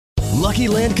Lucky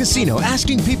Land Casino,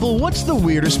 asking people, what's the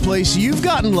weirdest place you've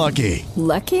gotten lucky?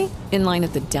 Lucky? In line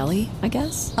at the deli, I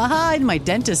guess? Aha, in my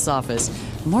dentist's office.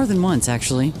 More than once,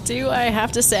 actually. Do I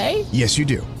have to say? Yes, you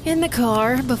do. In the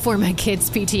car before my kids'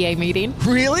 PTA meeting.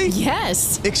 Really?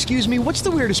 Yes. Excuse me, what's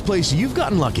the weirdest place you've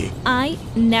gotten lucky? I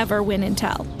never win and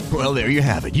tell. Well, there you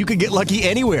have it. You can get lucky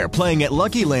anywhere, playing at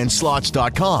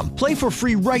LuckyLandSlots.com. Play for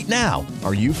free right now.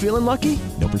 Are you feeling lucky?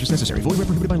 No purchase necessary. Void where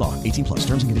prohibited by law. 18 plus.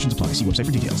 Terms and conditions apply. See website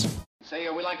for details. Say,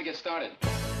 we'd like to get started.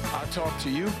 I talk to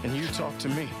you, and you talk to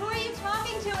me. Who are you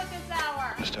talking to at this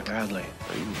hour? Mr. Bradley,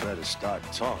 you better start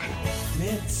talking.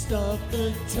 Let's start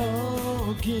the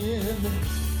talking.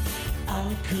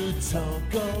 I could talk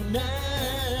all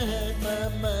night. My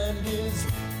mind is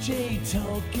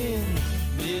J-talking.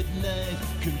 Midnight,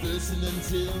 conversing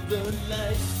until the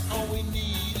light. All we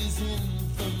need is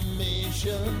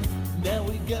information. Now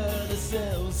we got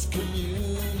ourselves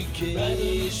communication.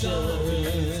 Rattle's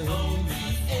always on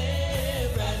the air.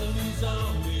 Rattle's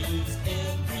always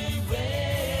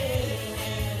everywhere.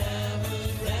 And I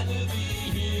would rather be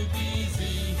here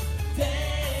busy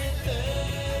than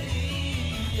 30,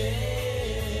 yeah.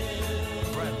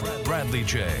 Bradley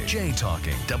J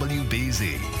Talking,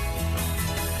 WBZ.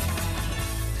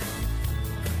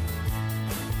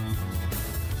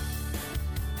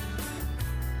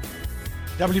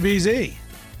 WBZ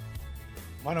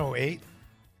 108.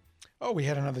 Oh, we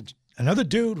had another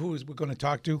dude who we're going to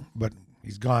talk to, but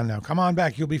he's gone now. Come on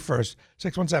back. You'll be first.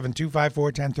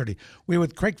 617-254-1030. We're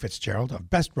with Craig Fitzgerald of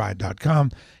BestRide.com.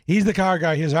 He's the car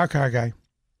guy. He's our car guy.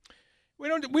 We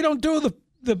don't do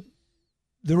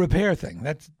the repair thing.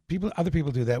 That's other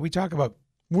people do that. We talk about.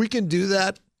 We can do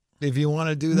that if you want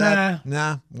to do that.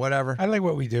 Nah, whatever. I like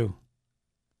what we do.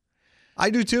 I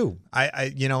do too.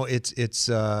 I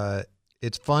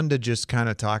it's fun to just kind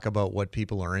of talk about what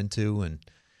people are into, and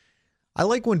I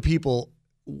like when people,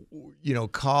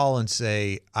 call and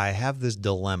say, "I have this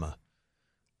dilemma.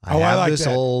 I have this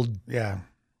old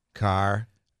car.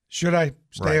 Should I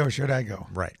stay or should I go?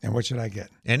 Right. And what should I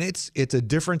get?" And it's a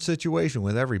different situation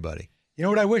with everybody. You know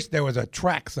what? I wish there was a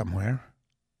track somewhere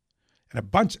and a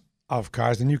bunch of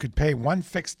cars, and you could pay one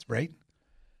fixed rate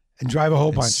and drive a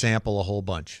whole bunch. Sample a whole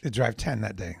bunch. To drive 10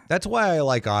 that day. That's why I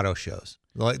like auto shows.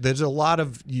 Like, there's a lot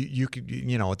of you could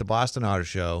at the Boston Auto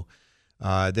Show.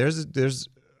 There's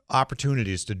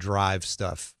opportunities to drive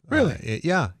stuff. Really?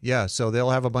 Yeah. So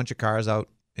they'll have a bunch of cars out,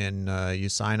 and you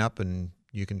sign up, and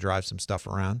you can drive some stuff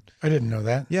around. I didn't know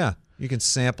that. Yeah, you can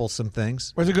sample some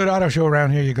things. Where's a good auto show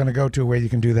around here you're going to go to where you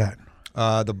can do that?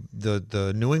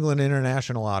 The New England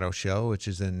International Auto Show, which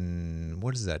is in,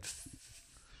 what is that,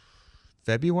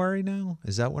 February now?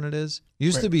 Is that when it is?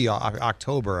 Used to be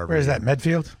October. Where is that,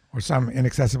 Medfield or some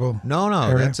inaccessible? No,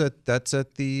 area? that's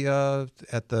at the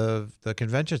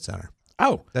convention center.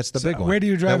 Oh, that's the big one. Where do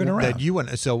you drive it around? That you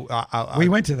went. So we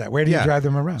went to that. Where do you drive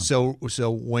them around? So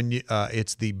when you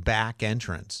it's the back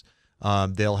entrance.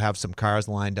 They'll have some cars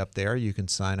lined up there. You can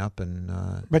sign up and.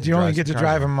 But you only get to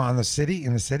drive them in the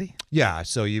city. Yeah,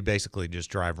 so you basically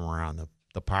just drive them around the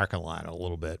parking lot a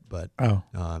little bit, but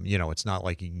it's not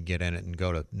like you can get in it and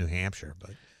go to New Hampshire.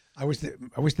 But I wish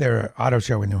there were an auto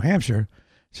show in New Hampshire,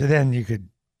 so then you could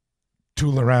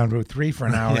tool around Route 3 for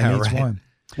an hour in each one.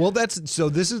 Well, this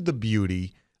is the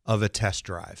beauty of a test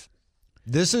drive.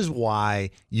 This is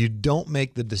why you don't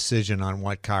make the decision on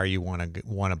what car you want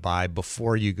to buy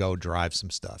before you go drive some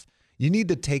stuff. You need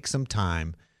to take some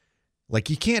time. Like,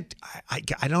 you can't.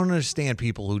 I don't understand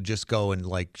people who just go and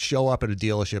like show up at a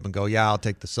dealership and go, "Yeah, I'll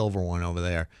take the silver one over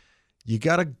there." You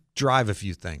got to drive a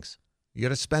few things. You got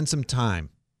to spend some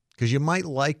time, because you might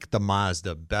like the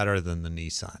Mazda better than the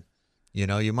Nissan.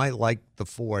 You might like the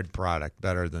Ford product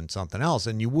better than something else,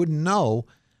 and you wouldn't know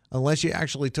unless you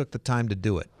actually took the time to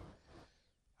do it.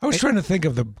 I was trying to think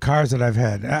of the cars that I've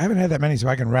had. I haven't had that many, so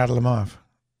I can rattle them off.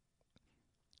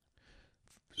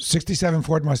 67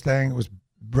 Ford Mustang was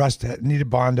rusted, needed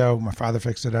Bondo. My father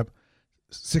fixed it up.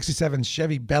 67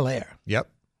 Chevy Bel Air. Yep.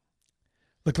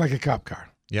 Looked like a cop car.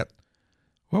 Yep.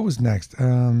 What was next?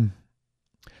 A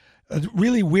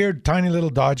really weird, tiny little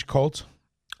Dodge Colt.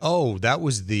 Oh, that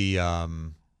was the.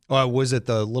 Was it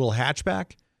the little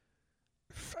hatchback?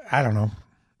 I don't know.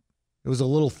 It was a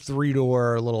little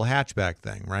 3-door little hatchback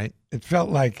thing, right? It felt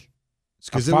like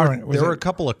because there were a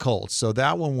couple of Colts. So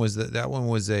that one was a there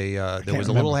was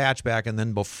a little hatchback, and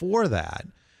then before that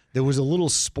there was a little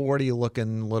sporty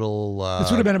looking little. This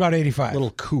would have been about 85.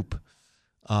 Little coupe.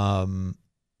 The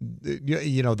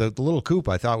little coupe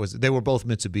I thought they were both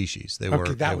Mitsubishis. They were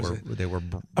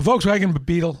a Volkswagen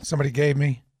Beetle somebody gave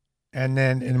me, and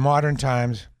then in modern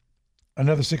times,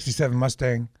 another 67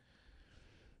 Mustang.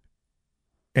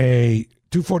 A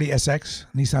 240SX,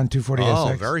 Nissan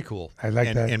 240SX. Oh, very cool. I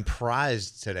like that. And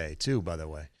prized today, too, by the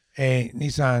way. A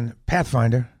Nissan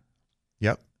Pathfinder.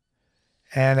 Yep.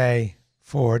 And a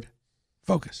Ford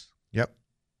Focus. Yep.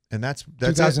 And that's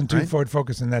 2002 it, right? Ford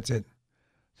Focus, and that's it.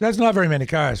 So that's not very many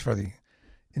cars for the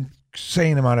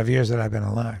insane amount of years that I've been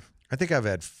alive. I think I've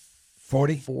had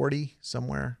 40? 40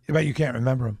 somewhere. I bet you can't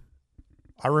remember them.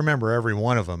 I remember every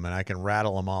one of them, and I can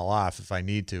rattle them all off if I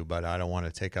need to, but I don't want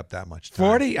to take up that much time.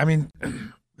 40? I mean,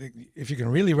 if you can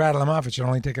really rattle them off, it should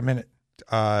only take a minute.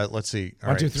 Let's see. All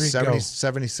 1, 2, 3, 70, go.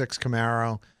 76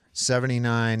 Camaro,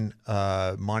 79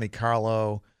 Monte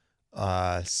Carlo,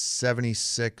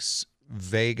 76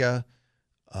 Vega,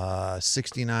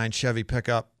 69 Chevy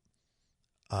pickup,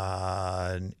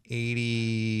 an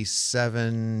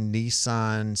 87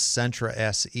 Nissan Sentra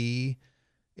SE,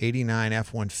 89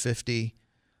 F-150.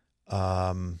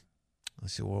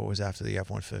 Let's see, what was after the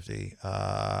F-150?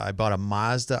 I bought a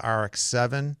Mazda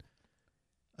RX-7,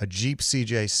 a Jeep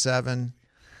CJ7,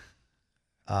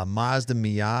 a Mazda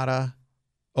Miata.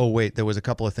 Oh, wait, there was a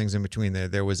couple of things in between there.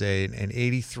 There was an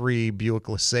 83 Buick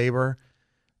LeSabre,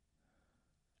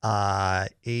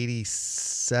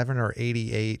 87 or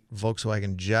 88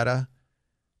 Volkswagen Jetta,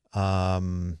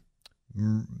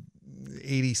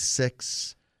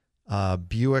 86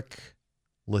 Buick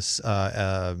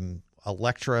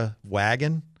Electra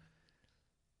wagon,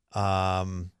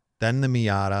 then the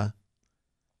Miata.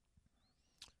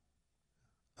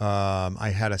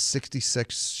 I had a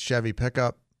 66 Chevy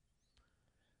pickup.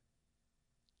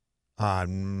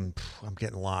 I'm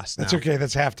getting lost now. That's okay.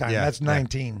 That's halftime. Yeah, That's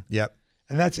 19. Yep.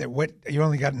 And that's it. What you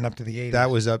only gotten up to the 80s.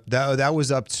 That was up. That was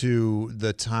up to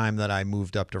the time that I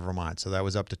moved up to Vermont. So that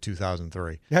was up to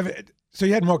 2003. So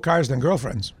you had more cars than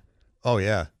girlfriends. Oh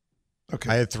yeah. Okay.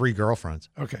 I had 3 girlfriends.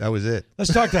 Okay. That was it.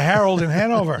 Let's talk to Harold in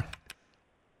Hanover.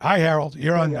 Hi, Harold.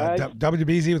 You're on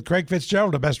WBZ with Craig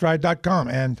Fitzgerald of BestRide.com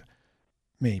and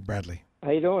me, Bradley.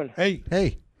 How you doing?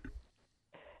 Hey.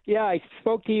 Yeah, I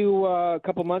spoke to you a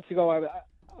couple months ago.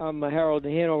 I'm Harold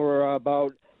in Hanover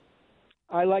about.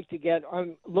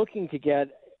 I'm looking to get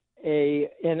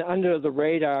an under the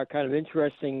radar kind of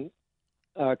interesting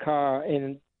car,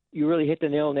 and you really hit the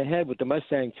nail on the head with the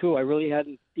Mustang too. I really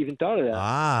hadn't even thought of that.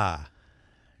 Ah.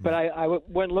 But I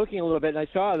went looking a little bit, and I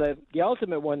saw the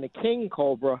ultimate one, the King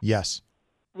Cobra. Yes.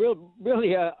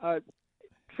 Really a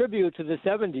tribute to the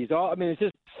 70s. I mean, it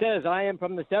just says I am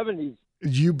from the 70s.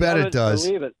 You bet it does.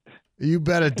 Believe it. You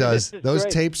bet it does. Those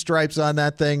great. tape stripes on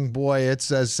that thing, boy, it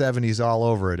says 70s all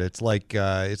over it. It's like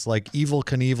Evel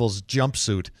Knievel's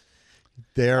jumpsuit.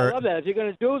 I love that. If you're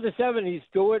going to do the 70s,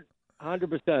 do it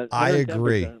 100%. I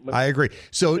agree.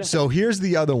 So here's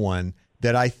the other one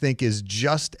that I think is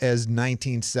just as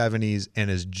 1970s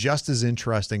and is just as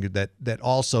interesting that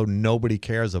also nobody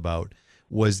cares about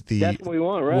was the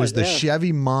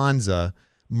Chevy Monza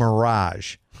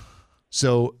Mirage.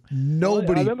 So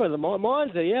nobody. I remember the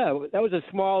Monza. Yeah, that was a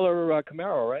smaller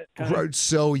Camaro, right? Right.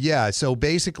 So so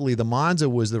basically, the Monza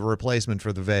was the replacement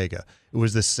for the Vega. It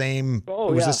was the same.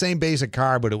 The same basic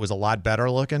car, but it was a lot better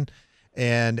looking.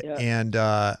 And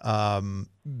the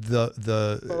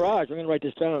Mirage. I'm gonna write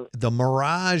this down. The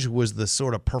Mirage was the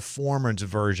sort of performance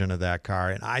version of that car,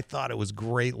 and I thought it was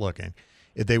great looking.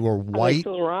 They were white. Are they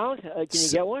still around? Can you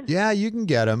get one? Yeah, you can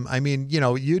get them. I mean,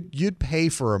 you'd pay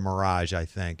for a Mirage, I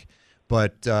think.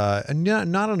 But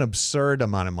not an absurd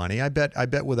amount of money. I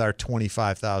bet with our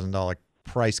 $25,000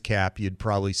 price cap, you'd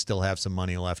probably still have some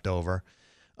money left over.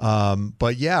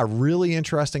 But yeah, really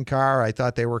interesting car. I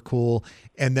thought they were cool.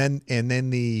 And then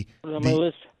the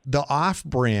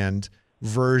off-brand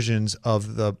versions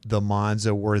of the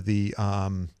Monza were the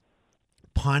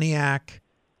Pontiac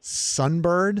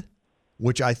Sunbird,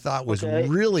 which I thought was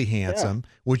really handsome,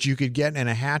 which you could get in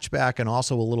a hatchback and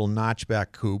also a little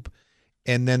notchback coupe.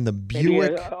 And then the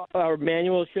Buick. Maybe a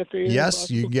manual shifter?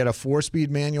 Yes, you get a 4-speed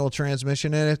manual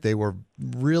transmission in it. They were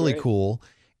really cool.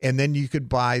 And then you could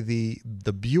buy the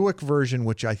Buick version,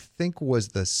 which I think was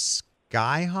the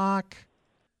Skyhawk,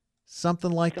 something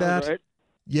like that. Right.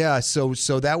 Yeah, so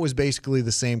that was basically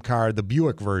the same car, the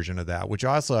Buick version of that, which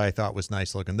also I thought was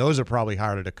nice looking. Those are probably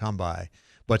harder to come by.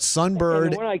 But Sunbird.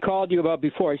 And the one I called you about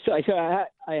before, I said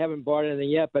I haven't bought anything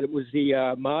yet, but it was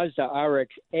the Mazda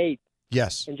RX-8.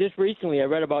 Yes. And just recently I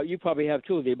read about, you probably have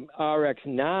too, the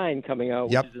RX-9 coming out,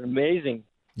 which is amazing.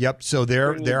 Yep. So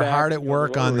they're hard at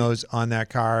work on that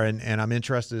car, and I'm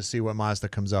interested to see what Mazda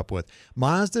comes up with.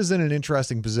 Mazda's in an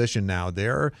interesting position now.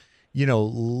 They're,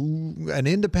 an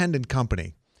independent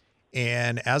company.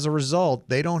 And as a result,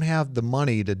 they don't have the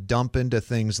money to dump into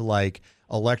things like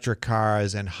electric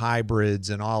cars and hybrids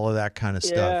and all of that kind of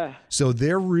stuff. So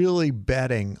they're really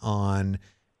betting on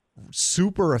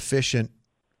super efficient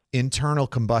internal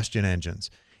combustion engines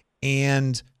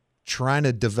and trying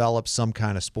to develop some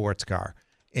kind of sports car.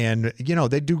 And,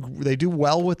 they do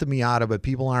well with the Miata, but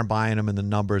people aren't buying them in the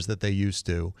numbers that they used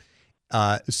to.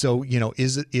 So,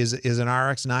 is an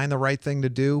RX-9 the right thing to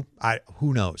do?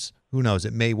 Who knows? Who knows?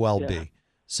 It may well be.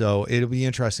 So it'll be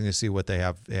interesting to see what they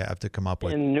have to come up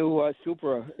with. And new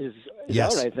Supra is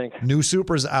out, I think. New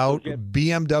Supra's out,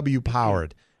 BMW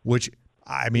powered, which,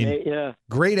 I mean,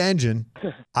 great engine.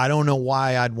 I don't know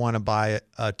why I'd want to buy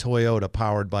a Toyota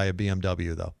powered by a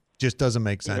BMW, though. Just doesn't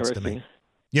make sense to me.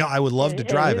 I would love to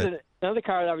drive it. Another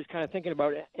car that I was kind of thinking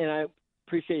about, and I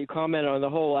appreciate you commenting on the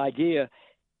whole idea.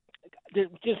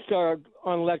 Just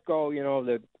on Let Go,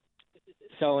 the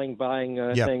selling, buying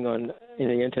thing on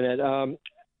the internet.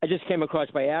 I just came across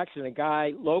by accident a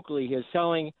guy locally here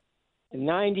selling a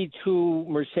 92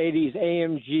 Mercedes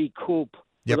AMG Coupe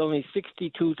with only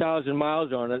 62,000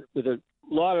 miles on it, with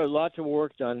lots of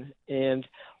work done. And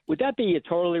would that be a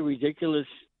totally ridiculous,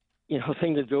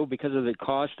 thing to do because of the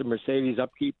cost of Mercedes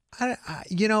upkeep?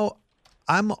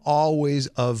 I'm always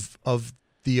of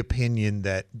the opinion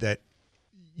that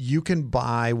you can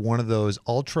buy one of those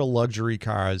ultra luxury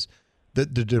cars. The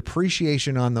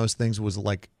depreciation on those things was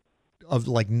like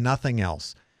nothing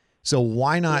else. So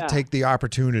why not take the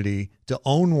opportunity to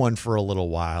own one for a little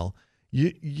while?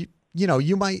 You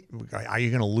might. Are you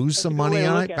going to lose some money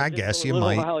on it? I guess you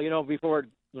might. While, before.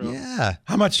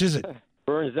 How much is it?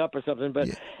 Burns up or something. But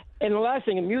and the last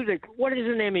thing in music, what is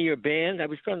the name of your band? I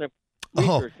was trying to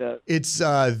research that. It's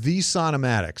the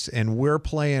Sonomatics, and we're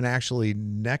playing actually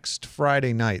next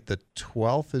Friday night, the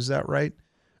 12th. Is that right?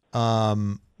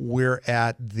 We're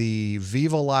at the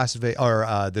Viva Las Vegas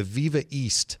or the Viva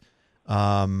East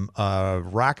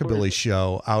rockabilly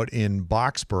show out in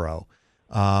Boxborough.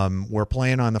 We're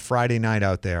playing on the Friday night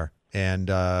out there, and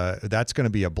that's going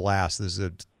to be a blast. There's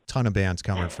a ton of bands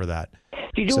coming for that.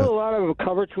 Do you do a lot of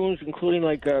cover tunes, including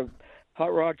like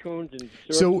hot rod tunes and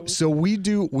tunes? So we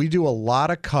do a lot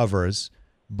of covers,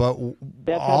 but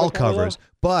all covers,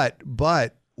 but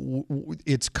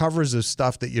it's covers of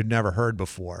stuff that you'd never heard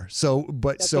before. That's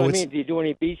what I mean. Do you do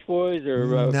any Beach Boys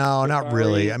or? No, not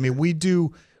really. I mean, we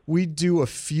do a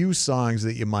few songs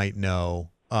that you might know,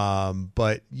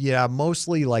 but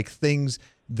mostly like things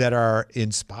that are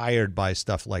inspired by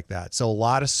stuff like that. So a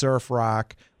lot of surf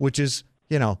rock, which is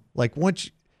like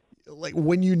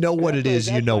when you know what it is,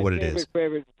 you know what it is.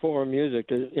 Favorite form of music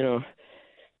is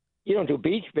You don't do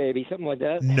Beach Baby, something like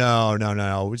that? No.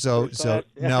 So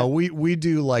no, we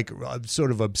do like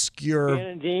sort of obscure. Dan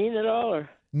and Dean at all? Or?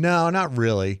 No, not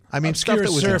really. I mean, obscure stuff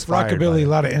that was surf, rockabilly, a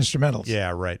lot of instrumentals.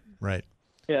 Yeah, right.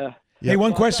 Yeah. Hey,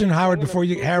 one question, Harold, before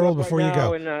you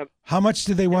go. And, how much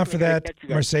do they want for that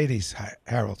Mercedes,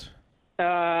 Harold?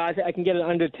 I can get it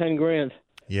under $10,000.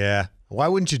 Yeah. Why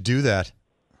wouldn't you do that?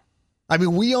 I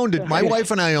mean, we owned it. My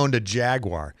wife and I owned a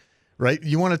Jaguar. Right?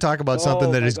 You want to talk about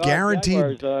something that is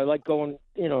guaranteed? Jaguars, I like going,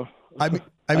 I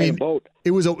mean,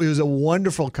 it was a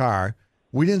wonderful car.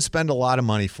 We didn't spend a lot of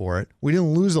money for it. We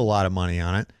didn't lose a lot of money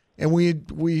on it, and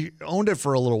we owned it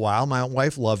for a little while. My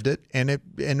wife loved it, and it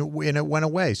went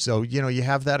away. So you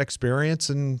have that experience,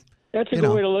 and that's a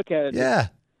good way to look at it. Yeah.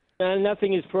 And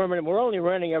nothing is permanent. We're only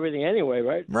renting everything anyway,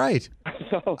 right? Right.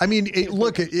 So, I mean,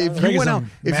 look, if you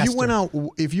went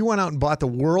out and bought the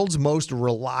world's most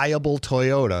reliable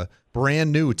Toyota,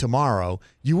 brand new tomorrow,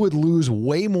 you would lose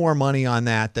way more money on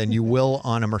that than you will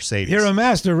on a Mercedes. You're a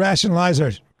master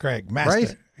rationalizer, Craig. Master.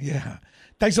 Right? Yeah.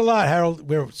 Thanks a lot, Harold.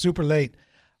 We're super late.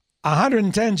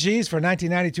 110 G's for a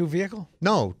 1992 vehicle?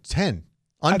 No, 10.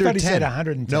 I thought he said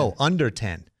 110. No, under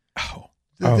 10. Oh.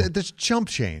 That's chump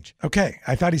change. Okay.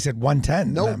 I thought he said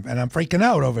 110. Nope. And I'm freaking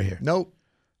out over here. Nope.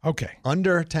 Okay.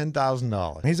 Under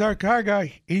 $10,000. He's our car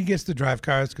guy. He gets to drive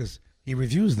cars because he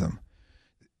reviews them.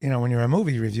 When you're a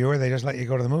movie reviewer, they just let you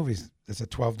go to the movies. It's a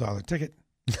 $12 ticket.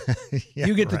 Yeah,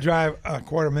 you get to drive a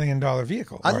 $250,000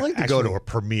 vehicle. I'd like to go to a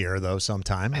premiere, though,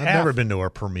 sometime. I've never been to a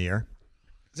premiere.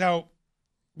 So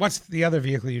what's the other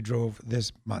vehicle you drove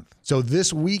this month? So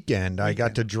this weekend, I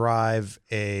got to drive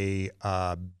a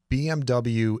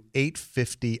BMW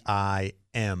 850i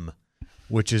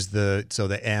which is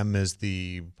the M is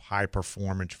the high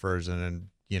performance version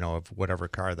and of whatever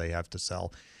car they have to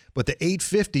sell. But the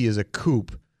 850 is a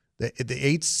coupe. The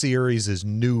 8 Series is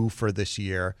new for this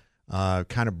year,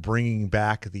 kind of bringing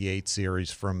back the 8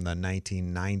 Series from the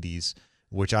 1990s,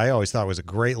 which I always thought was a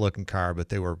great looking car, but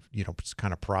they were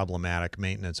kind of problematic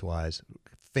maintenance wise.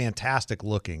 Fantastic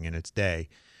looking in its day,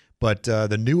 but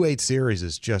the new 8 Series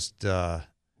is just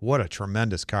what a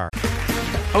tremendous car.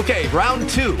 Okay, round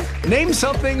 2. Name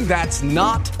something that's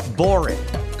not boring.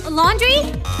 A laundry?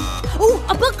 Ooh,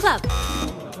 a book club.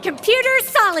 Computer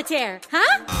solitaire,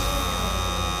 huh?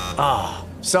 Ah,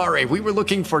 sorry, we were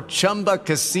looking for Chumba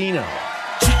Casino.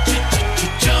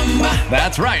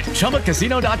 That's right.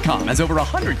 ChumbaCasino.com has over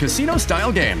 100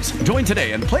 casino-style games. Join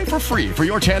today and play for free for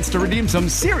your chance to redeem some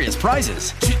serious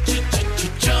prizes.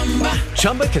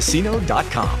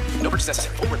 ChumbaCasino.com. No purchase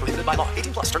necessary. Void where prohibited by law.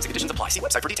 18 plus. Terms and conditions apply. See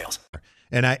website for details.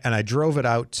 And I drove it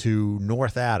out to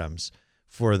North Adams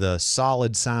for the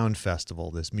Solid Sound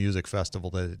Festival, this music festival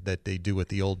that they do at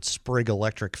the old Sprigg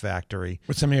Electric Factory.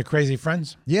 With some of your crazy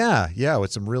friends? Yeah,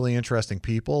 with some really interesting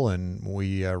people, and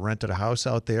we rented a house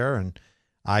out there, and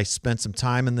I spent some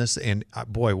time in this, and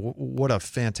boy, what a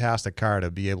fantastic car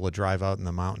to be able to drive out in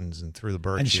the mountains and through the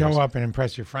Berkshires. And show up and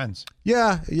impress your friends.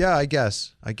 Yeah, I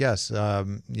guess. It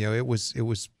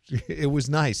was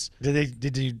nice.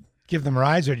 Did you give them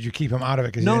rides, or did you keep them out of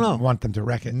it because you didn't want them to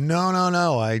wreck it?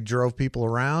 No. I drove people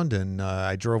around, and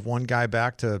I drove one guy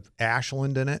back to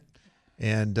Ashland in it,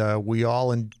 and we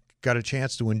all got a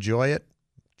chance to enjoy it.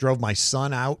 Drove my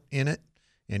son out in it,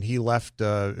 and he left.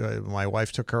 My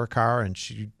wife took her car, and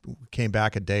she came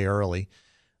back a day early.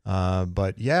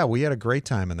 But yeah, we had a great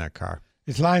time in that car.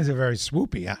 Its lines are very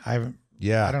swoopy. I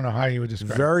don't know how you would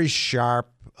describe it. Very sharp,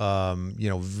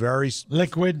 very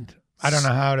liquid. I don't know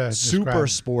how to super describe it.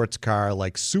 Sports car,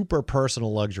 like super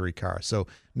personal luxury car. So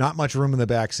not much room in the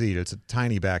back seat. It's a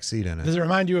tiny back seat in it. Does it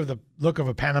remind you of the look of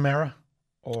a Panamera?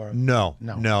 Or no.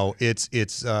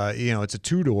 It's a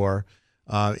two-door.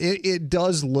 It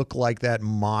does look like that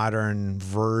modern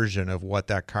version of what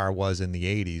that car was in the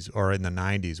 80s or in the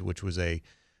 90s, which was a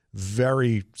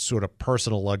very sort of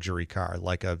personal luxury car,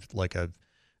 like a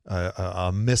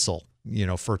missile,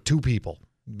 for two people,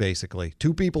 basically.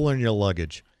 Two people in your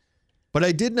luggage. But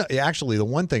I did know, actually, the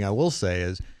one thing I will say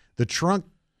is the trunk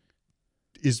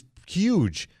is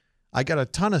huge. I got a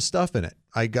ton of stuff in it.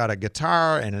 I got a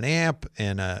guitar and an amp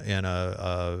and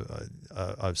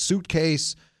a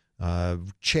suitcase,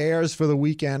 chairs for the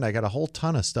weekend. I got a whole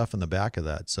ton of stuff in the back of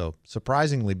that. So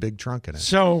surprisingly big trunk in it.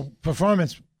 So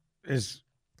performance is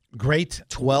great.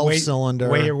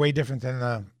 12-cylinder. Way different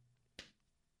than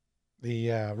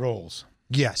the Rolls.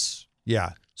 Yes. Yeah.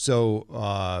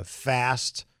 So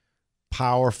fast,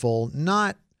 powerful,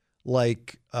 not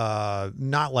like a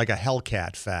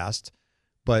Hellcat fast,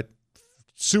 but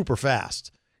super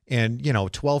fast. And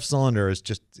 12-cylinder is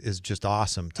just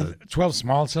awesome. 12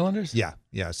 small cylinders? Yeah.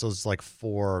 So it's like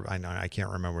 4. I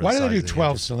can't remember. Why do they do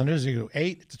 12 cylinders? You go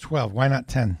 8 to 12. Why not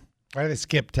 10? Why do they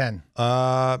skip 10?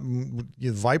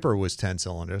 Viper was 10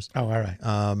 cylinders. Oh, all right.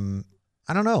 I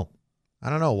don't know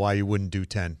why you wouldn't do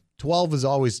 10. 12 was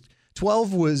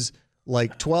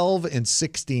like 12 and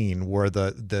 16 were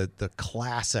the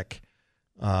classic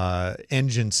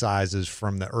engine sizes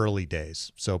from the early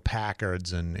days. So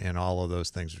Packards and all of those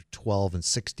things are 12 and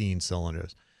 16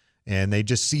 cylinders. And they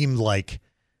just seemed like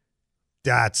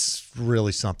that's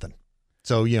really something.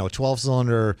 So,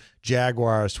 12-cylinder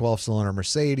Jaguars, 12-cylinder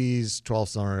Mercedes,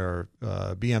 12-cylinder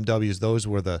BMWs, those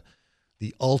were the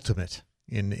ultimate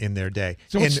in their day.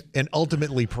 So and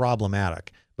ultimately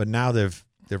problematic. But now they've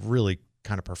really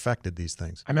kind of perfected these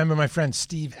things. I remember my friend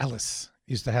Steve Ellis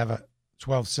used to have a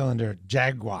 12-cylinder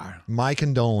Jaguar. My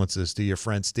condolences to your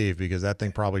friend Steve, because that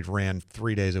thing probably ran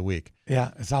 3 days a week.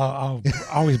 Yeah, it's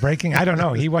always breaking. I don't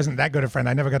know. He wasn't that good a friend.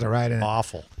 I never got to ride in it.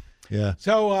 Awful. Yeah.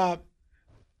 So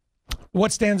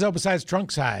what stands out besides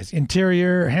trunk size?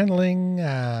 Interior, handling?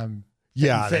 The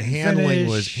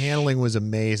handling was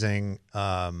amazing.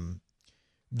 The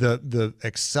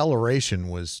acceleration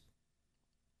was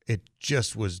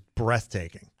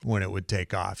breathtaking when it would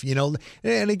take off,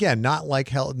 and again, not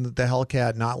like the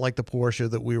Hellcat, not like the Porsche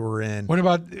that we were in. What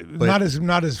about not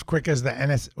as quick as the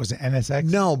NSX?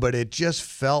 No, but it just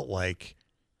felt like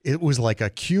it was like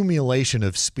accumulation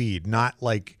of speed, not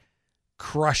like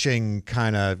crushing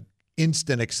kind of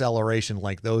instant acceleration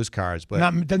like those cars. But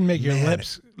it doesn't make your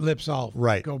lips all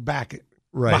go back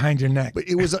behind your neck. But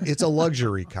it's a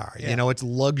luxury car. Yeah. It's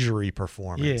luxury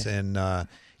performance and.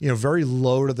 Very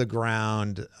low to the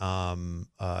ground, in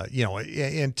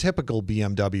typical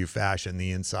BMW fashion,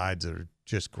 the insides are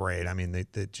just great. I mean, they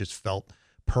just felt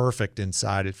perfect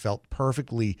inside. It felt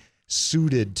perfectly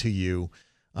suited to you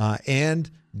and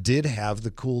did have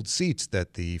the cooled seats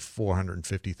that the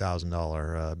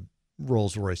 $450,000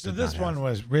 Rolls-Royce did. So this one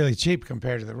was really cheap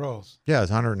compared to the Rolls. Yeah,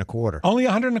 it's $125. Only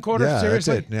 $125? Yeah,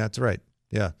 seriously? that's it. Yeah, that's right.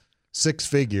 Yeah, 6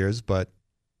 figures, but...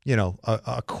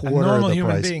 a quarter a normal of the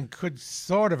human price. being could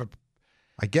sort of,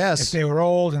 I guess, if they were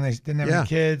old and they didn't have any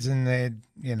kids and they,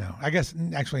 I guess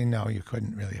actually no, you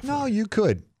couldn't really afford. No, you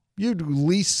could. You'd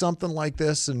lease something like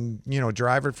this and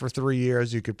drive it for 3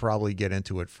 years. You could probably get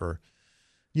into it for,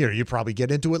 You probably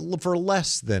get into it for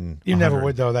less than You never 100.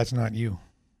 would, though. That's not you.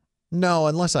 No,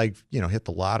 unless I, hit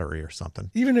the lottery or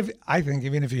something. Even if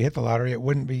you hit the lottery, it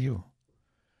wouldn't be you.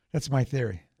 That's my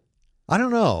theory. I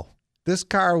don't know. This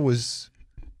car was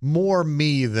more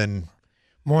me than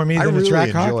the really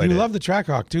Trackhawk. enjoyed You it. love the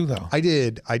Trackhawk too, though. I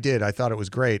did. I thought it was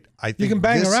great. I think You can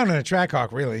bang this- around in a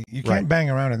Trackhawk, really. You can't Right. bang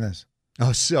around in this.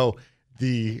 Oh, so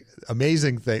the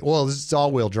amazing thing. Well, this is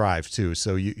all-wheel drive too.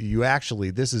 So you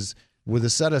actually, this is with a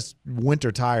set of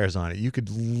winter tires on it. You could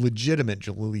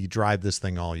legitimately drive this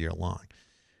thing all year long.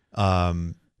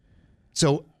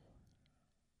 So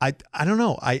I don't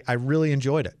know. I really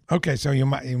enjoyed it. Okay, so it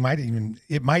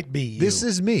might be you. This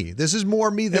is me. This is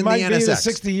more me it than might the be the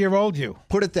NSX. 60-year-old you.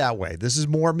 Put it that way. This is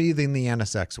more me than the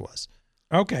NSX was.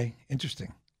 Okay,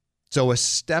 interesting. So a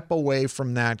step away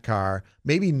from that car,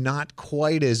 maybe not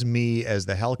quite as me as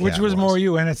the Hellcat. Which was more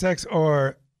you, NSX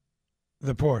or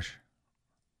the Porsche?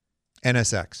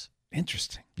 NSX.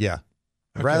 Interesting. Yeah.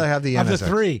 I'd Okay. rather have the of NSX. the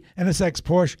three, NSX,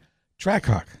 Porsche,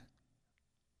 Trackhawk.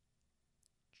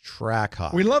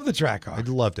 Trackhawk. We love the Trackhawk.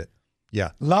 I loved it.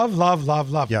 Yeah. Love, love, love,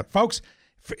 love. Yep. Folks,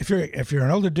 if you're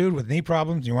an older dude with knee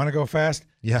problems, you want to go fast,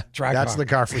 Yeah. Trackhawk. That's the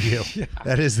car for you. Yeah.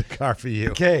 That is the car for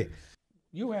you. Okay.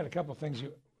 You had a couple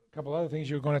other things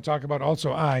you were going to talk about.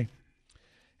 Also,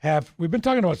 we've been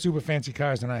talking about super fancy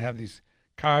cars, and I have these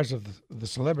cars of the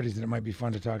celebrities that it might be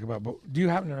fun to talk about. But do you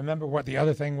happen to remember what the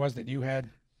other thing was that you had?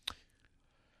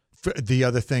 The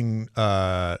other thing,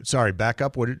 sorry, back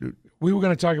up. We were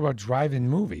going to talk about drive-in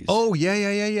movies. Oh,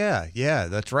 yeah.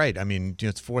 That's right. I mean,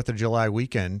 it's 4th of July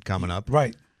weekend coming up.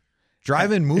 Right.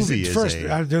 Drive-in movie is first.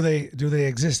 a... Do they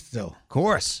exist still? Of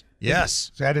course. Yes.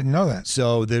 So I didn't know that.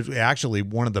 So there's actually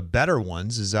one of the better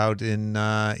ones is out in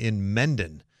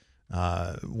Mendon,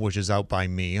 which is out by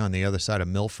me on the other side of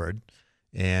Milford.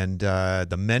 And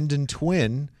the Mendon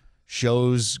Twin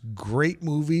shows great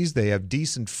movies. They have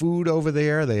decent food over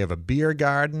there. They have a beer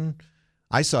garden.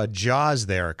 I saw Jaws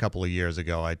there a couple of years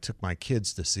ago. I took my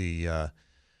kids to see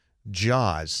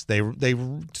Jaws. They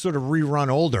sort of rerun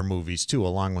older movies too,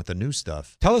 along with the new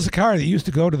stuff. Tell us a car that used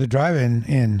to go to the drive-in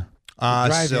in.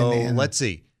 Let's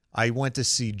see. I went to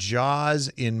see Jaws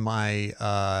in my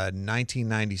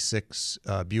 1996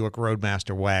 Buick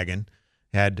Roadmaster wagon.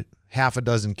 Had half a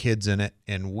dozen kids in it,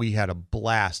 and we had a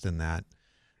blast in that.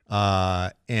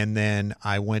 And then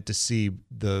I went to see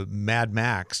the Mad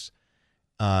Max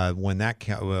when that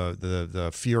the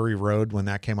Fury Road when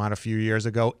that came out a few years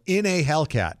ago in a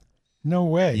Hellcat. No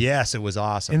way. Yes, it was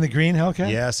awesome. In the green Hellcat?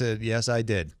 Yes, I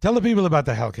did. Tell the people about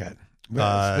the Hellcat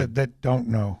that don't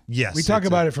know. Yes, we talk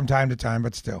about it from time to time,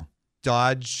 but still.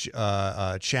 Dodge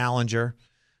Challenger,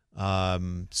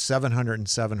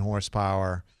 707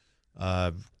 horsepower,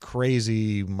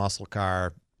 crazy muscle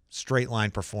car, straight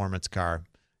line performance car,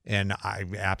 and I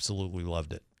absolutely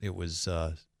loved it. It was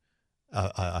a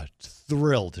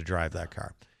thrill to drive that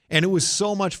car, and it was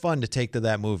so much fun to take to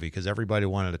that movie because everybody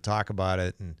wanted to talk about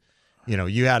it, and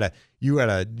you had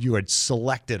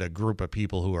selected a group of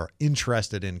people who are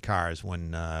interested in cars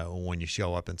when you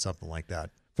show up in something like that.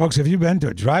 Folks, have you been to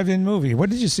a drive-in movie? What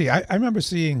did you see? I remember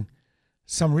seeing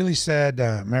some really sad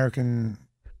American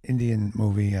Indian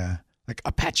movie, like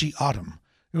Apache Autumn.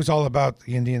 It was all about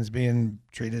the Indians being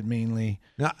treated meanly.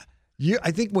 Now,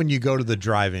 I think when you go to the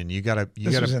drive-in, you gotta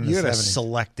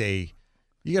select a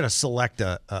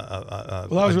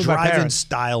drive-in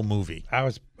style movie. I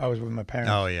was with my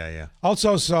parents. Oh yeah.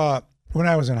 Also saw when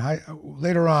I was in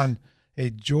later on a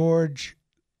George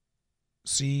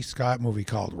C. Scott movie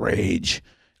called Rage.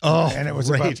 Oh, and it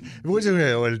was Rage. It was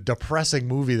a depressing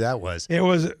movie that was. It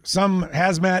was some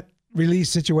hazmat release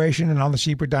situation, and all the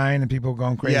sheep were dying, and people were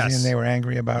going crazy, Yes. and they were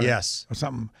angry about Yes. it or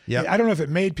something. Yep. I don't know if it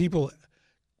made people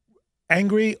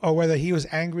angry or whether he was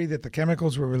angry that the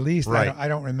chemicals were released. Right. I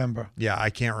don't remember. Yeah,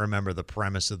 I can't remember the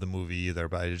premise of the movie either,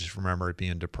 but I just remember it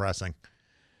being depressing.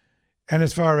 And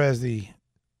as far as the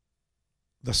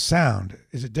sound,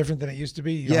 is it different than it used to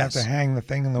be? You don't have Yes. to hang the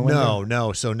thing in the window?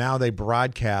 No. So now they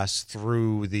broadcast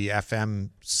through the FM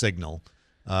signal.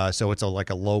 So it's like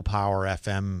a low power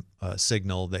FM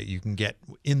signal that you can get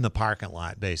in the parking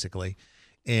lot, basically.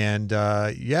 And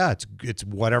it's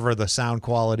whatever the sound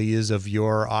quality is of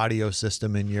your audio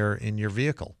system in your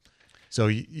vehicle. So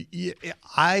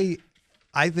I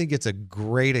think it's a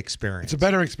great experience. It's a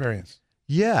better experience.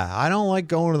 Yeah, I don't like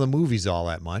going to the movies all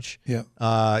that much. Yeah.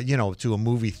 To a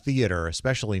movie theater,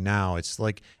 especially now. It's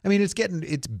like, I mean,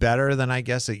 it's better than I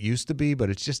guess it used to be, but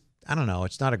it's just, I don't know,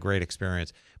 it's not a great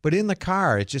experience. But in the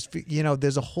car, it's just,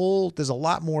 there's a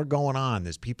lot more going on.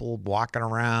 There's people walking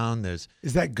around. Is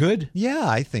that good? Yeah,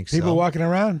 I think so. People walking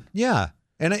around? Yeah.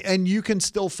 And you can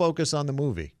still focus on the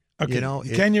movie. Okay. You know,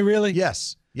 Can you really?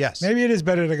 Yes. Yes. Maybe it is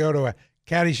better to go to a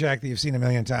Caddyshack that you've seen a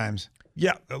million times.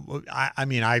 Yeah, I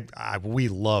mean, we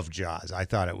love Jaws. I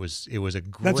thought it was a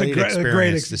great That's a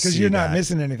experience because you're not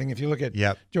missing anything. If you look at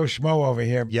Joe Schmo over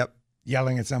here,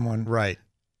 yelling at someone, right.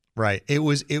 It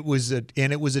was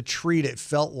a treat. It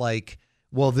felt like,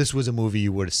 well, this was a movie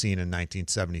you would have seen in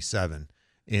 1977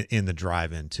 in the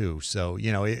drive-in too. So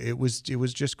it was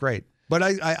just great. But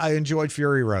I enjoyed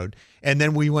Fury Road, and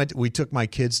then we took my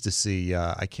kids to see.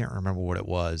 I can't remember what it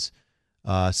was,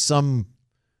 some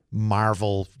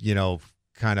Marvel,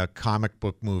 kind of comic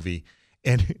book movie.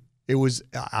 And it was,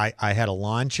 I had a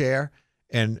lawn chair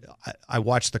and I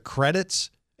watched the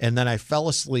credits and then I fell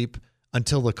asleep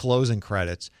until the closing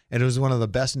credits. And it was one of the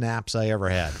best naps I ever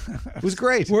had. It was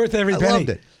great. Worth every penny. I loved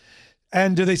it.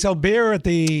 And do they sell beer at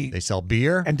the... They sell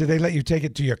beer. And do they let you take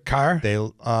it to your car?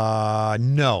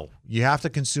 No. You have to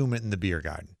consume it in the beer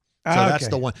garden. So that's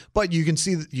the one. But you can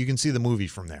see the movie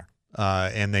from there.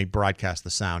 And they broadcast the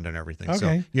sound and everything. Okay.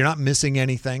 So you're not missing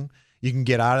anything. You can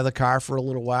get out of the car for a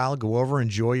little while, go over,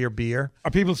 enjoy your beer. Are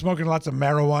people smoking lots of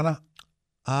marijuana?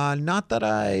 Not that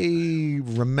I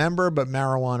remember, but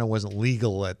marijuana wasn't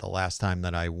legal at the last time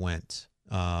that I went.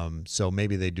 So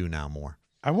maybe they do now more.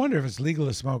 I wonder if it's legal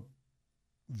to smoke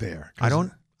there. I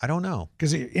don't know.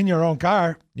 Because in your own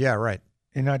car. Yeah, right.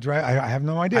 You're not I have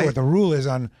no idea what the rule is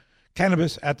on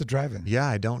cannabis at the drive-in. Yeah,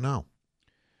 I don't know.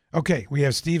 Okay, we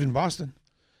have Steve in Boston.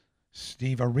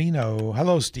 Steve Areno.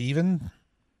 Hello, Steven.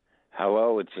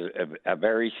 Hello. It's a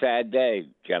very sad day,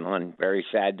 gentlemen. Very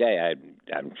sad day.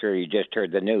 I'm sure you just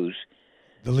heard the news.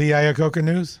 The Lee Iacocca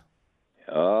news?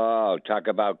 Oh, talk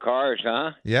about cars,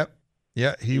 huh? Yep.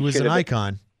 Yeah, he was an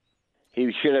icon.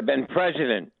 He should have been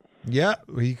president. Yeah.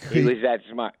 He was that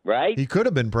smart, right? He could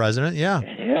have been president, yeah.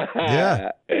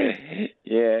 Yeah.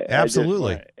 Yeah.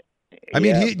 Absolutely. I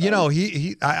mean,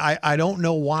 I don't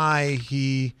know why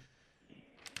he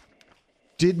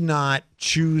did not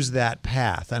choose that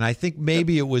path. And I think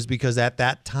maybe it was because at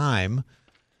that time,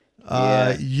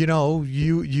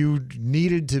 you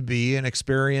needed to be an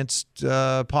experienced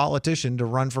politician to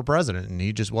run for president. And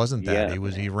he just wasn't that. Yeah.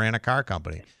 He ran a car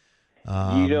company.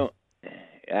 You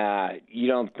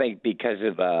don't think because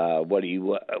of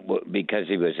because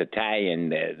he was Italian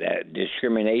that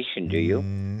discrimination, do you?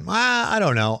 I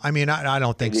don't know. I mean, I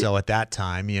don't think so at that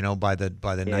time. By the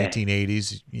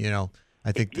 1980s,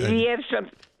 I think. Did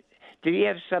he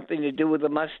have something to do with the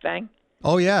Mustang?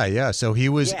 Oh yeah. So he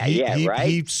was. Right?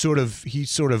 He sort of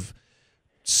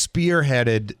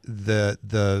spearheaded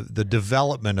the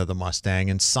development of the Mustang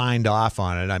and signed off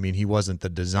on it. I mean, he wasn't the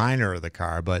designer of the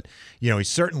car, but he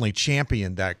certainly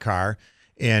championed that car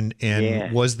and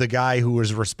was the guy who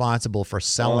was responsible for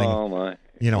selling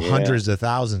hundreds of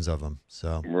thousands of them.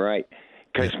 So right,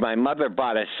 because my mother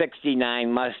bought a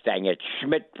 '69 Mustang at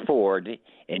Schmidt Ford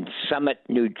in Summit,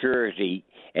 New Jersey,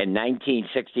 in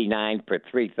 1969 for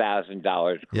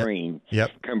 $3,000 green.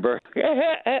 Yep.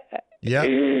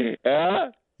 Yeah.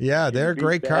 Yeah, they're a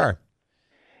great car.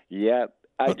 Yep.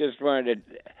 I just wanted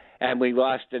to, and we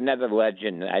lost another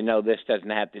legend. I know this doesn't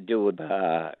have to do with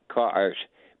cars,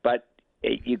 but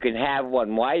you can have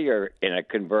one while you're in a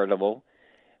convertible.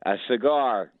 A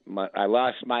cigar. I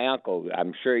lost my uncle.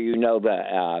 I'm sure you know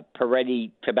the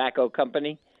Peretti Tobacco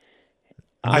Company.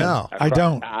 No, I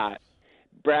don't.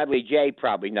 Bradley J.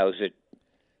 probably knows it.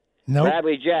 No. Nope.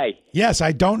 Bradley J. Yes,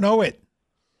 I don't know it.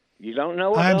 You don't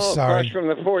know it? I'm sorry. Across from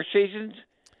the Four Seasons?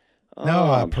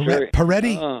 No,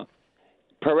 Peretti?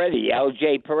 Peretti,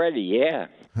 L.J. Peretti, yeah.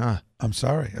 Huh. I'm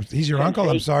sorry. He's your uncle.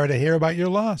 I'm sorry to hear about your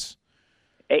loss.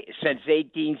 Since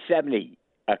 1870,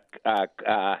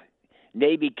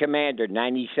 Navy commander,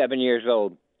 97 years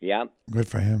old. Yeah. Good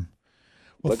for him.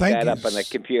 Well, Look thank that you. up on the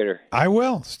computer. I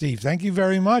will, Steve. Thank you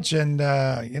very much, and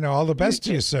all the best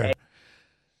to you, sir.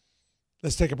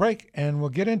 Let's take a break, and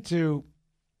we'll get into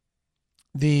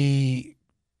the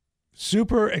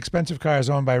super expensive cars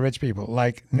owned by rich people,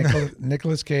 like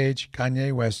Nicolas Cage,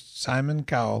 Kanye West, Simon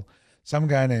Cowell, some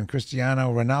guy named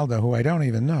Cristiano Ronaldo, who I don't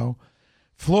even know,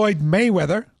 Floyd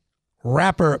Mayweather,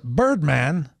 rapper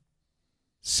Birdman,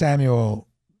 Samuel,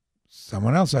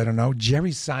 someone else I don't know,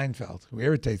 Jerry Seinfeld, who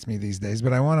irritates me these days,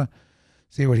 but I want to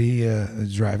see what he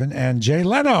is driving, and Jay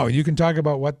Leno. You can talk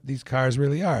about what these cars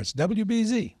really are. It's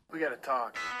WBZ. We got to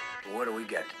talk. What do we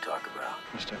got to talk about?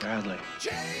 Mr. Bradley.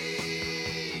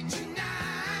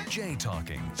 Jay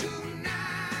Talking.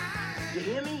 You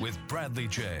hear me? With Bradley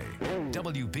J.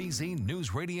 WBZ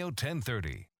News Radio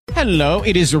 1030. Hello,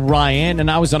 it is Ryan, and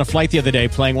I was on a flight the other day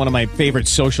playing one of my favorite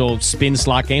social spin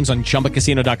slot games on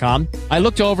ChumbaCasino.com. I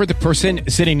looked over at the person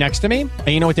sitting next to me, and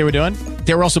you know what they were doing?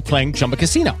 They were also playing Chumba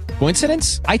Casino.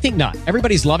 Coincidence? I think not.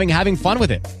 Everybody's loving having fun with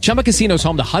it. Chumba Casino is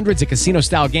home to hundreds of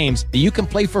casino-style games that you can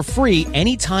play for free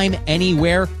anytime,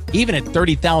 anywhere, even at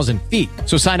 30,000 feet.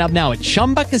 So sign up now at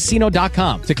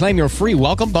ChumbaCasino.com to claim your free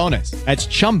welcome bonus. That's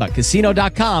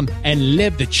ChumbaCasino.com and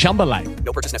live the Chumba life.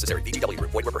 No purchase necessary. VGW.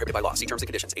 Void where prohibited by law. See terms and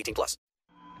conditions. 18+.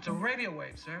 It's a radio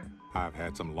wave, sir. I've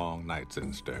had some long nights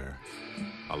in stir.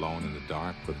 Alone in the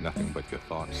dark with nothing but your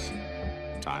thoughts.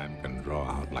 Time can draw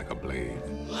out like a blade.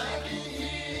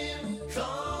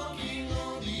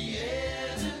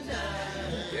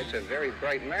 It's a very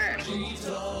bright man.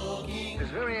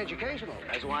 It's very educational.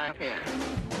 That's why I'm here.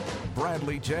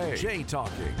 Bradley J. J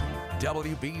Talking.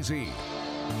 WBZ.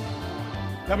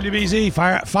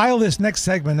 WBZ, file this next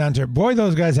segment under, boy,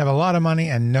 those guys have a lot of money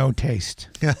and no taste.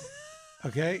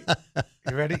 Okay?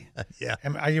 You ready? Yeah.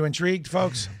 Are you intrigued,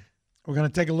 folks? We're going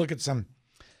to take a look at some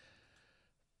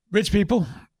rich people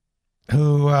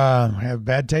who have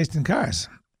bad taste in cars.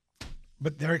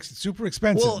 But they're super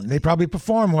expensive. Well, they probably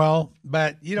perform well,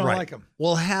 but you don't like them.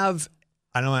 Well, I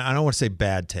don't want to say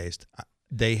bad taste.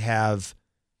 They have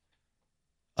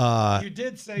you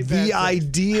did say the bad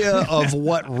idea of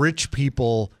what rich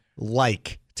people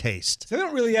like taste. So they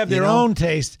don't really have their own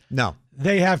taste. No.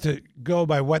 They have to go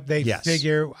by what they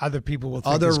figure other people will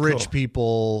think is rich cool.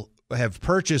 people have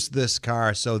purchased this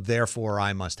car, so therefore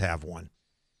I must have one.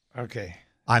 Okay.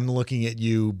 I'm looking at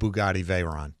you, Bugatti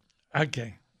Veyron.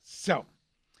 Okay. So,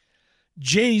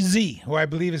 Jay-Z, who I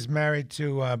believe is married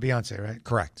to Beyonce, right?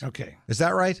 Correct. Okay. Is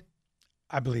that right?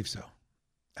 I believe so.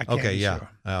 I can't Okay, be yeah. sure.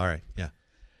 All right, yeah.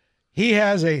 He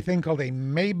has a thing called a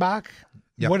Maybach.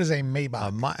 Yep. What is a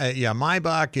Maybach?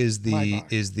 Maybach is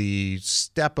the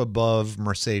step above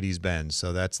Mercedes-Benz.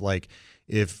 So that's like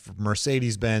if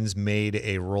Mercedes-Benz made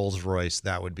a Rolls-Royce,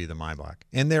 that would be the Maybach.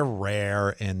 And they're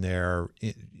rare and they're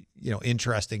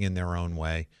interesting in their own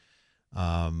way.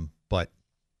 But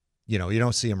you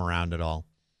don't see them around at all.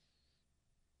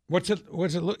 What's it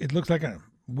look? It looks like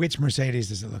which Mercedes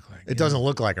does it look like? It doesn't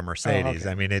look like a Mercedes. Oh, okay.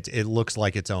 I mean, it looks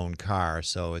like its own car.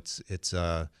 So it's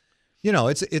as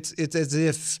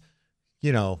if,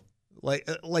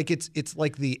 like it's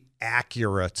like the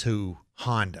Acura to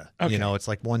Honda. Okay. It's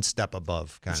like one step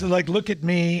above kind So of. like, look at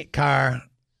me, car.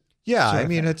 Yeah, sort I of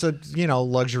mean, thing. it's a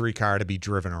luxury car to be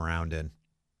driven around in.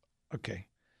 Okay.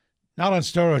 Not on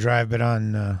Storo Drive, but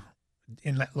on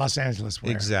in Los Angeles.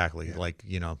 Where? Exactly. Yeah. Like,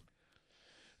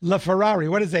 La Ferrari.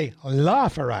 What is a La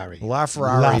Ferrari? La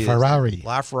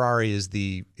Ferrari is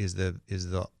the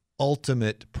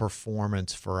ultimate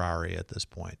performance Ferrari at this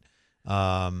point.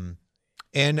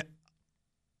 And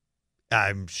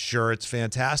I'm sure it's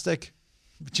fantastic.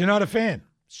 But you're not a fan.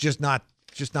 It's just not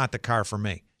the car for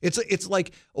me. It's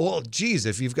like, well, geez,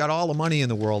 if you've got all the money in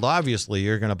the world, obviously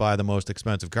you're going to buy the most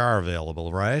expensive car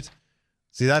available, right?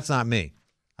 See, that's not me.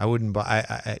 I wouldn't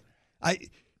buy.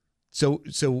 So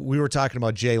we were talking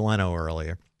about Jay Leno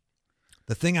earlier.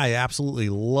 The thing I absolutely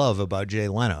love about Jay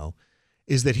Leno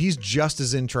is that he's just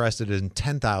as interested in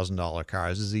 $10,000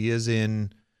 cars as he is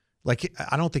in, like,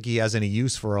 I don't think he has any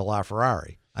use for a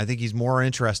LaFerrari. I think he's more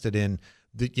interested in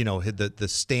the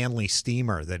Stanley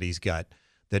Steamer that he's got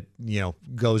that,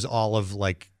 goes all of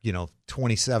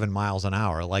 27 miles an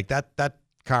hour. Like that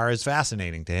car is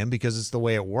fascinating to him because it's the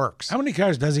way it works. How many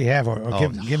cars does he have? Or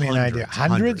give me an idea.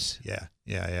 Hundreds? Yeah.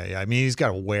 I mean, he's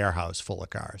got a warehouse full of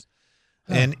cars,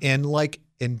 and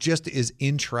just is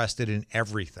interested in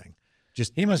everything.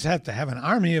 He must have to have an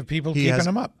army of people keeping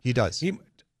them up. He does.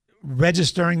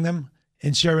 Registering them,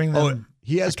 insuring them.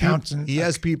 He has accounts. He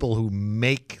has people who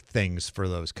make things for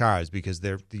those cars because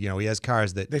they're he has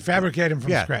cars that they fabricate them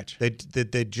from scratch.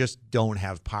 They just don't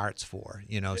have parts for.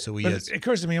 So he has. It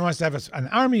occurs to me he must have an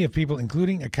army of people,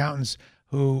 including accountants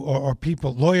or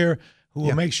people, lawyer. Who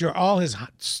will make sure all his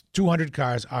 200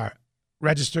 cars are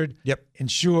registered,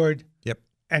 insured,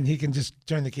 and he can just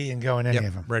turn the key and go in any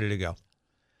of them. Ready to go.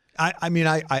 I mean,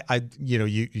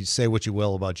 you say what you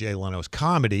will about Jay Leno's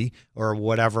comedy or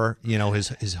whatever,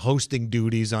 his hosting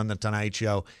duties on the Tonight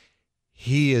Show.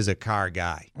 He is a car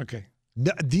guy. Okay.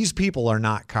 No, these people are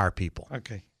not car people.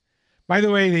 Okay. By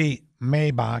the way, the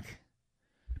Maybach,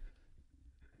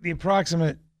 the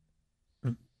approximate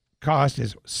cost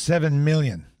is $7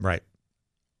 million. Right.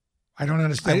 I don't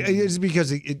understand. It's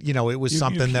because it was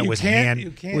something that was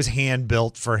hand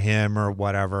built for him or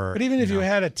whatever. But even if you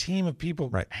had a team of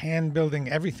people hand building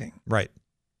everything, right?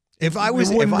 If I had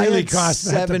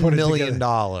 $7 million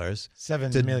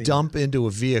to dump into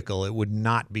a vehicle, it would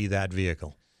not be that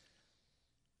vehicle.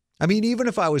 I mean, even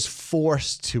if I was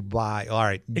forced to buy, all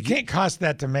right. It can't cost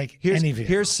that to make any vehicle.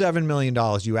 Here's $7 million.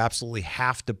 You absolutely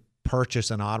have to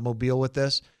purchase an automobile with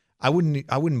this. I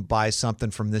wouldn't buy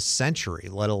something from this century,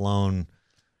 let alone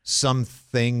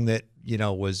something that,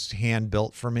 was hand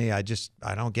built for me. I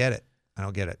don't get it. I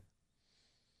don't get it.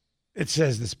 It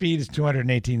says the speed is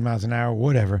 218 miles an hour,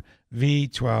 whatever.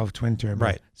 V12 twin turbo.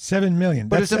 Right. $7 million.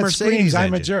 But it's a Mercedes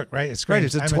engine. I'm a jerk, right? It's a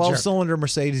 12-cylinder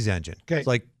Mercedes engine. Okay. It's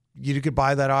like you could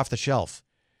buy that off the shelf.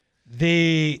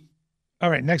 All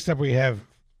right, next up we have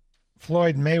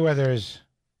Floyd Mayweather's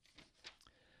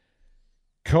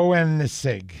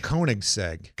Koenigsegg.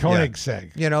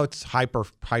 Yeah. It's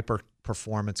hyper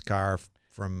performance car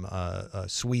from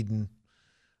Sweden.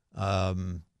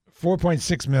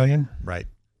 $4.6 million. Right.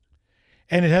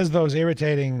 And it has those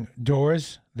irritating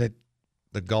doors that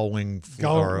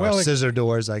the scissor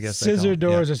doors, I guess. Scissor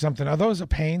doors or something. Are those a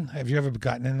pain? Have you ever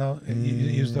gotten in those?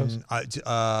 Used those?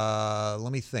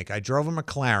 Let me think. I drove a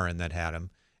McLaren that had them,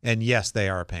 and yes, they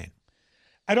are a pain.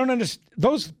 I don't understand.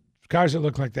 Those cars that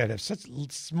look like that have such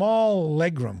small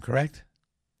legroom, correct?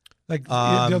 Like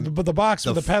the box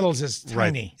with the pedals is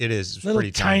tiny. Right. It is little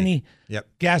pretty tiny. Yep.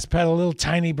 Gas pedal, little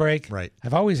tiny brake. Right.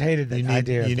 I've always hated that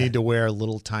idea. You need to wear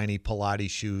little tiny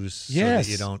Pilates shoes so that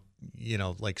you don't,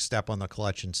 like step on the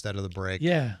clutch instead of the brake.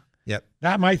 Yeah. Yep.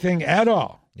 Not my thing at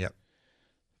all. Yep.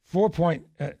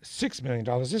 $4.6 million.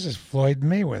 This is Floyd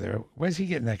Mayweather. Where's he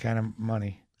getting that kind of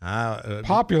money?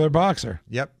 Popular boxer.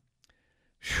 Yep.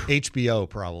 HBO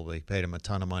probably paid him a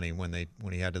ton of money when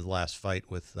he had his last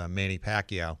fight with Manny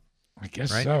Pacquiao. I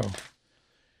guess so.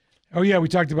 Oh, yeah, we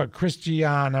talked about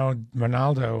Cristiano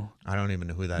Ronaldo. I don't even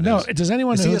know who that is. No, does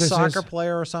anyone know who this is? Is he a soccer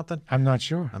player or something? I'm not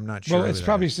sure. Well, it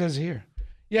probably says here.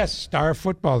 Yes, star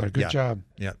footballer. Good job.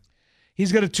 Yep.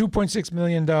 He's got a $2.6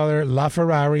 million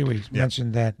LaFerrari. We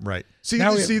mentioned that. Right. See,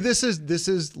 this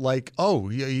is like,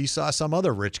 you saw some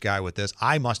other rich guy with this.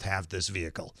 I must have this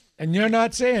vehicle. And you're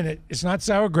not saying it. It's not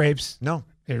sour grapes. No.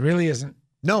 It really isn't.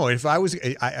 No, if I was,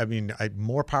 I mean,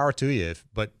 more power to you,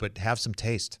 but have some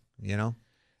taste,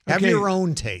 Have your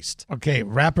own taste. Okay,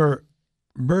 rapper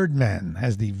Birdman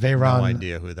has the Veyron. No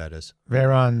idea who that is.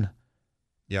 Veyron.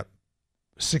 Yep.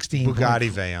 16.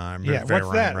 Bugatti Veyron. Yeah, Veyron,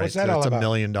 what's that? Right? What's that all about? It's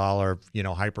 $1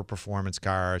 million, hyper performance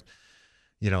car.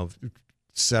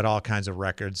 Set all kinds of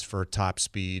records for top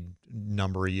speed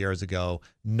number of years ago.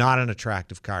 Not an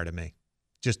attractive car to me.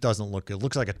 Just doesn't look. It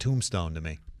looks like a tombstone to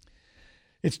me.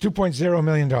 It's $2.0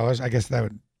 million. I guess that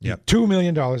would be $2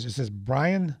 million. It says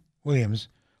Brian Williams,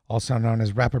 also known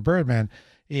as rapper Birdman,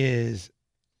 is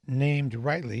named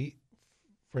rightly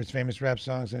for his famous rap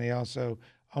songs, and he also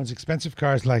owns expensive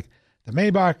cars like the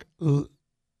Maybach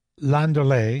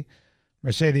Landaulet,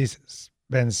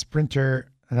 Mercedes-Benz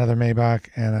Sprinter, another Maybach,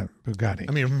 and a Bugatti.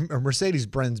 I mean, a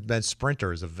Mercedes-Benz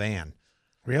Sprinter is a van.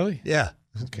 Really? Yeah.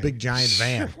 Okay. Big giant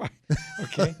van.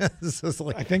 Okay.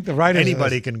 Like I think the writer.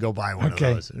 Anybody can go buy one of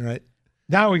those, right?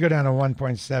 Now we go down to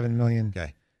 $1.7 million.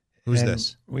 Okay. Who's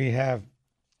this? We have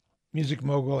music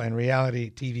mogul and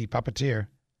reality TV puppeteer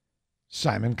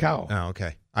Simon Cowell. Oh,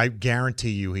 okay. I guarantee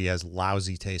you he has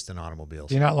lousy taste in automobiles.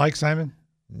 Do you not like Simon?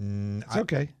 It's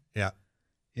okay. Yeah.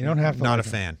 You don't have to. Not like a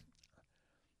fan.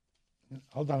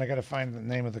 Hold on, I got to find the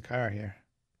name of the car here.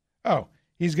 Oh.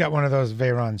 He's got one of those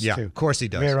Veyrons, too. Yeah, of course he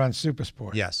does. Veyron Super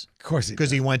Sport. Yes. Of course he does.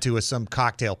 Because he went to some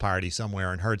cocktail party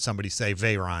somewhere and heard somebody say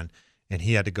Veyron, and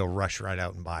he had to go rush right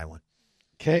out and buy one.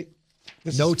 Okay.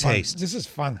 No taste. This is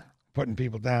fun, putting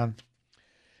people down.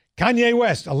 Kanye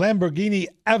West, a Lamborghini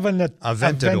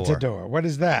Aventador. What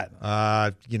is that?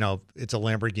 It's a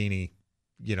Lamborghini,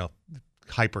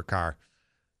 hypercar.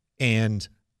 And,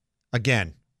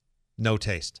 again, no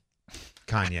taste.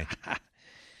 Kanye.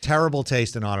 Terrible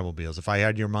taste in automobiles. If I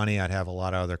had your money, I'd have a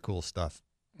lot of other cool stuff.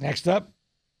 Next up,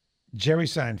 Jerry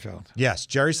Seinfeld. Yes,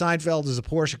 Jerry Seinfeld is a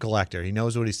Porsche collector. He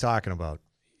knows what he's talking about.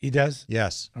 He does?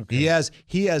 Yes. Okay.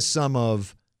 He has some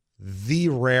of the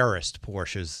rarest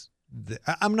Porsches.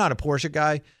 I'm not a Porsche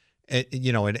guy, and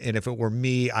if it were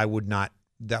me, I would not.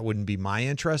 That wouldn't be my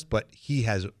interest. But he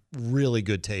has really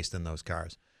good taste in those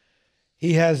cars.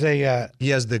 He has a. He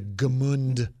has the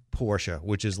Gmund Porsche,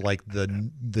 which is like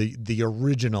the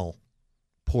original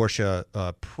Porsche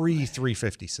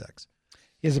pre-356.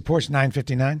 He has a Porsche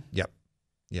 959. Yep.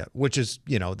 Yeah, which is,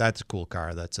 that's a cool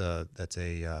car. That's a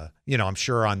I'm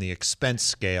sure on the expense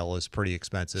scale is pretty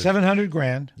expensive.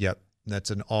 $700,000. Yep.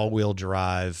 That's an all-wheel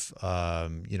drive.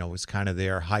 Was kind of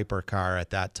their hyper car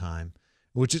at that time,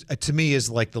 which is to me is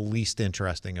like the least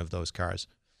interesting of those cars.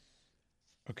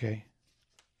 Okay.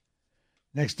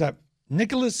 Next up,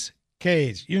 Nicolas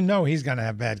Cage. He's going to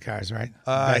have bad cars, right?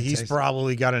 He's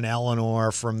probably got an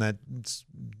Eleanor from that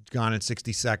Gone in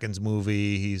 60 Seconds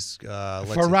movie. He's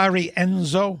Ferrari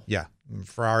Enzo. Yeah,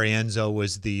 Ferrari Enzo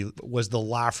was the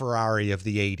LaFerrari of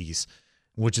the 80s,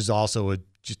 which is also or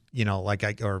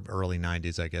early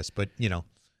 90s, I guess. But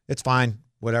it's fine.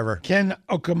 Whatever. Ken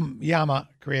Okayama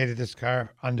created this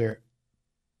car under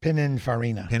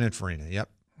Pininfarina. Pininfarina, yep.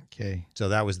 Okay. So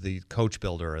that was the coach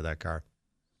builder of that car.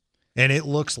 And it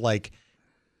looks like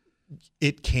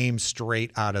it came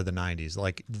straight out of the 90s,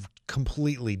 like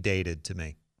completely dated to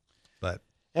me.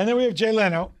 And then we have Jay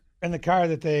Leno, and the car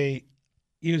that they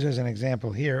use as an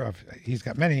example here of he's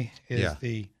got many is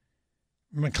the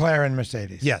McLaren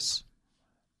Mercedes. Yes.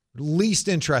 Least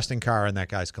interesting car in that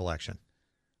guy's collection.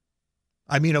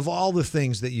 I mean, of all the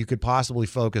things that you could possibly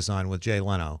focus on with Jay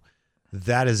Leno,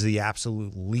 that is the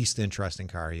absolute least interesting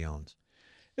car he owns.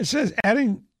 It says,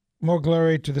 adding more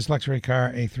glory to this luxury car,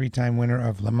 a 3-time winner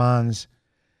of Le Mans,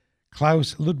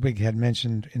 Klaus Ludwig had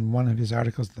mentioned in one of his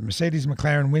articles that the Mercedes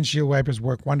McLaren windshield wipers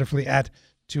work wonderfully at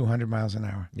 200 miles an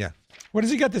hour. Yeah. What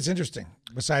has he got that's interesting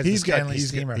besides the Stanley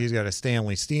Steamer? He's got a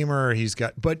Stanley Steamer. He's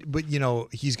got, but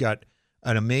he's got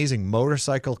an amazing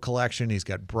motorcycle collection. He's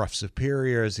got Brough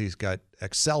Superiors. He's got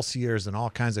Excelsiors and all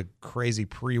kinds of crazy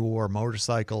pre-war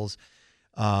motorcycles.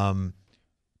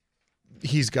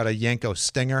 He's got a Yenko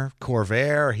Stinger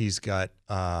Corvair. He's got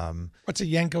what's a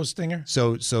Yenko Stinger?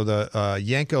 So the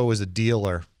Yenko is a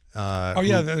dealer. We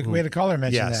had a caller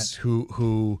mention that.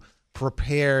 Who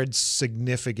prepared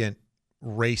significant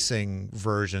racing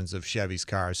versions of Chevy's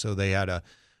cars. So they had a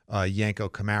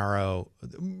Yenko Camaro,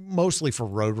 mostly for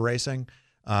road racing,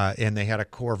 and they had a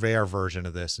Corvair version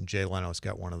of this. And Jay Leno's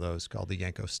got one of those called the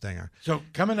Yenko Stinger. So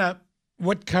coming up,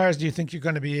 what cars do you think you're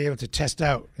going to be able to test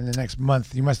out in the next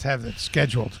month? You must have it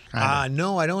scheduled.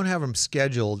 No, I don't have them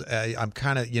scheduled. I'm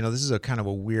kind of, this is a kind of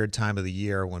a weird time of the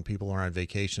year when people are on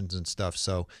vacations and stuff.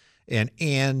 So,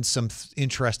 and some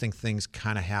interesting things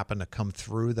kind of happen to come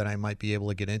through that I might be able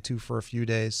to get into for a few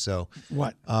days. So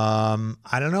what?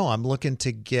 I don't know. I'm looking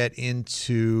to get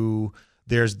into.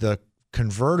 There's the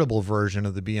convertible version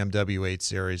of the BMW 8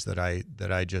 Series that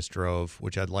I just drove,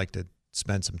 which I'd like to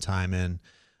spend some time in.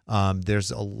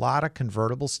 There's a lot of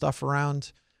convertible stuff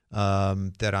around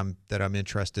that I'm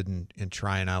interested in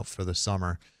trying out for the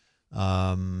summer.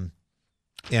 And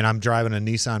I'm driving a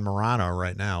Nissan Murano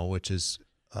right now, which is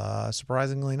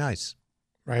surprisingly nice.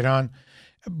 Right on.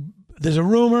 There's a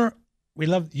rumor. We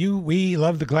love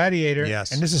the Gladiator.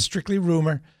 Yes. And this is strictly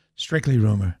rumor.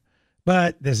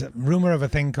 But there's a rumor of a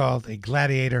thing called a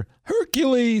Gladiator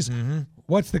Hercules. Mm-hmm.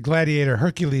 What's the Gladiator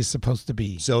Hercules supposed to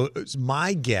be? So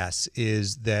my guess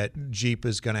is that Jeep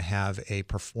is going to have a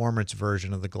performance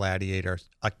version of the Gladiator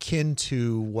akin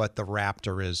to what the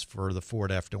Raptor is for the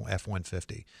Ford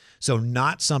F-150. So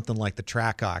not something like the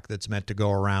Trackhawk that's meant to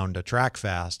go around a track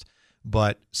fast,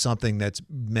 but something that's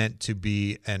meant to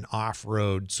be an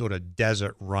off-road sort of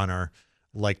desert runner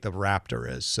like the Raptor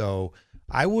is. So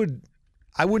I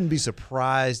wouldn't be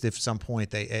surprised if at some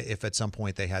point they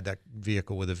had that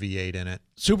vehicle with a V8 in it.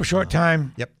 Super short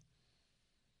time. Yep.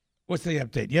 What's the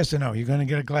update? Yes or no? You going to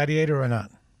get a Gladiator or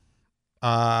not?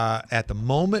 At the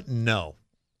moment, no.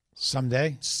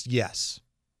 Someday? Yes.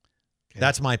 Okay.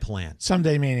 That's my plan.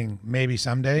 Someday meaning maybe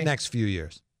someday? Next few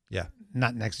years. Yeah.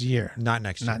 Not next year. Not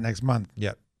next year. Not next month.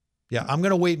 Yep. Yeah. I'm going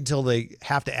to wait until they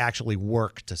have to actually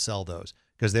work to sell those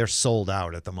because they're sold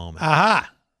out at the moment. Aha.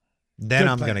 Then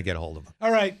I'm going to get a hold of them.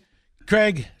 All right.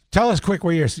 Craig, tell us quick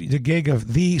where the gig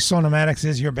of the Sonomatics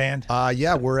is, your band.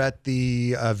 Yeah, we're at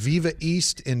the Viva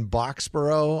East in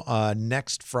Boxborough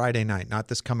next Friday night. Not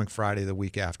this coming Friday, the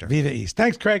week after. Viva East.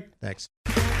 Thanks, Craig. Thanks.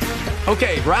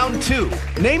 Okay, round two.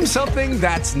 Name something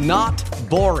that's not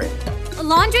boring. A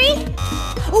laundry?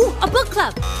 Ooh, a book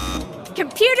club.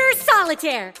 Computer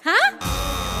solitaire, huh?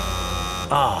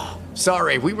 Ah,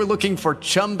 sorry. We were looking for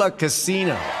Chumba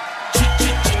Casino.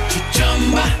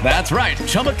 That's right.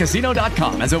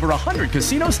 ChumbaCasino.com has over 100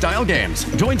 casino-style games.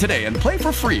 Join today and play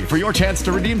for free for your chance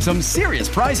to redeem some serious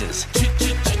prizes.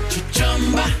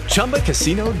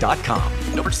 ChumbaCasino.com.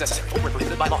 No purchase necessary. Void where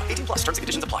prohibited by law. 18+ terms and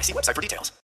conditions apply. See website for details.